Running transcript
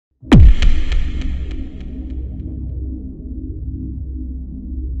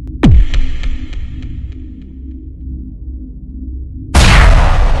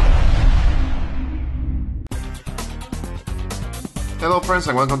Hello friends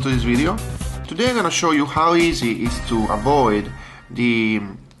and welcome to this video. Today I'm going to show you how easy it is to avoid the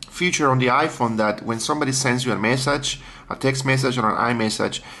feature on the iPhone that when somebody sends you a message, a text message or an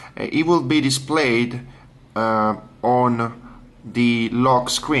iMessage, it will be displayed on the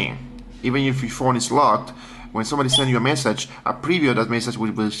lock screen. Even if your phone is locked, when somebody sends you a message, a preview of that message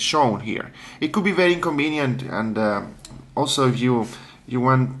will be shown here. It could be very inconvenient, and also if you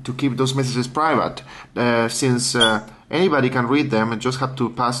want to keep those messages private, since anybody can read them and just have to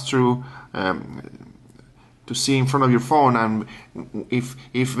pass through to see in front of your phone, and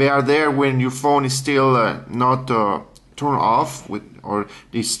if they are there when your phone is still not turned off or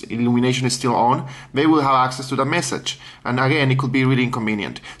this illumination is still on, they will have access to that message, and again it could be really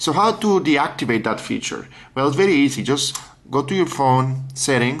inconvenient. So how to deactivate that feature? Well, it's very easy. Just go to your phone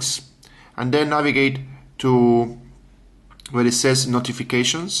settings and then navigate to where it says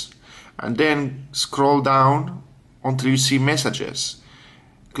notifications, and then scroll down until you see messages.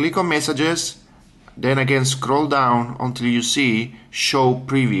 Click on messages, then again scroll down until you see show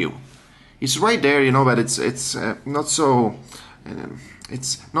preview. It's right there, you know, but it's not so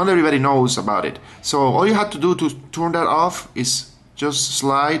it's not everybody knows about it. So all you have to do to turn that off is just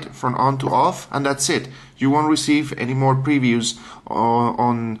slide from on to off, and that's it. You won't receive any more previews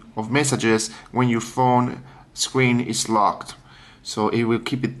of messages when your phone screen is locked. So it will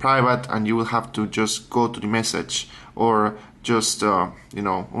keep it private, and you will have to just go to the message or just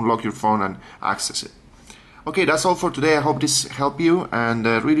unlock your phone and access it. Okay, that's all for today. I hope this helped you, and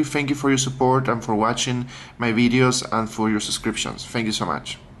really thank you for your support and for watching my videos and for your subscriptions. Thank you so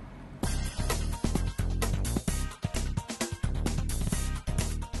much.